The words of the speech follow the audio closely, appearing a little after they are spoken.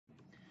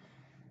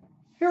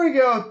Here we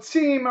go.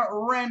 Team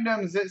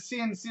randoms at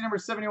CNC number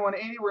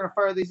 7180. We're going to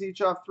fire these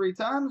each off 3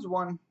 times.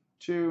 1,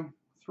 2,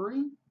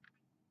 3.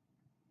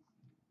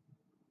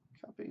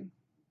 Copy.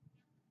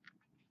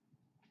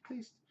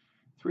 Paste.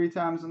 3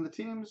 times on the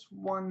teams.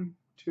 1,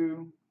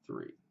 2,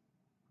 3.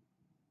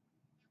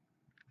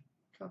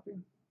 Copy.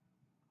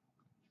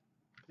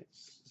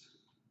 Paste.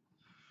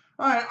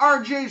 All right,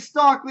 RJ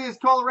Stockley is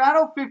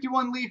Colorado.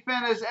 51 Leaf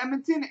Fan is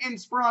Edmonton.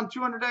 Inspiron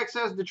 200X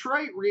has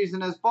Detroit.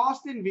 Reason as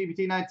Boston.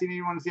 VBT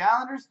 1981 is the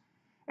Islanders.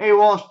 A.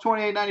 Walsh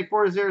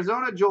 2894 is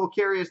Arizona. Joel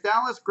Carey is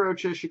Dallas.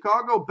 Grouch is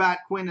Chicago.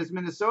 Bat Quinn is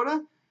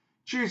Minnesota.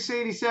 Juice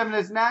 87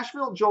 is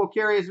Nashville. Joel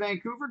Carey is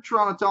Vancouver.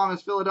 Toronto Tom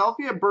is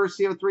Philadelphia.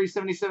 Bursio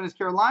 377 is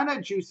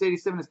Carolina. Juice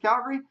 87 is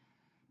Calgary.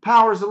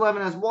 Powers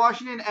 11 is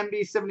Washington.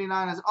 MB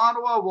 79 is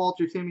Ottawa.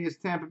 Walter Timmy is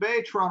Tampa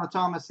Bay. Toronto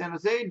Tom is San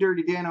Jose.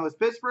 Dirty Dano is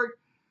Pittsburgh.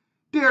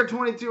 DR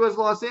 22 is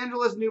Los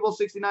Angeles. Newell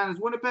 69 is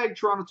Winnipeg.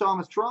 Toronto Tom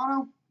is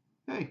Toronto.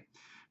 Hey.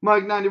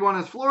 Mike 91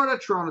 is Florida.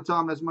 Toronto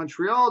Tom is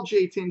Montreal.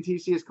 J10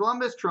 TC is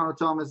Columbus. Toronto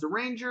Tom is the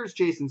Rangers.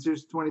 Jason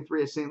Seuss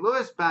 23 is St.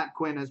 Louis. Bat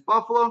Quinn is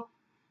Buffalo.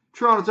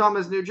 Toronto Tom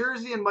is New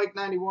Jersey. And Mike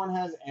 91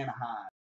 has Anaheim.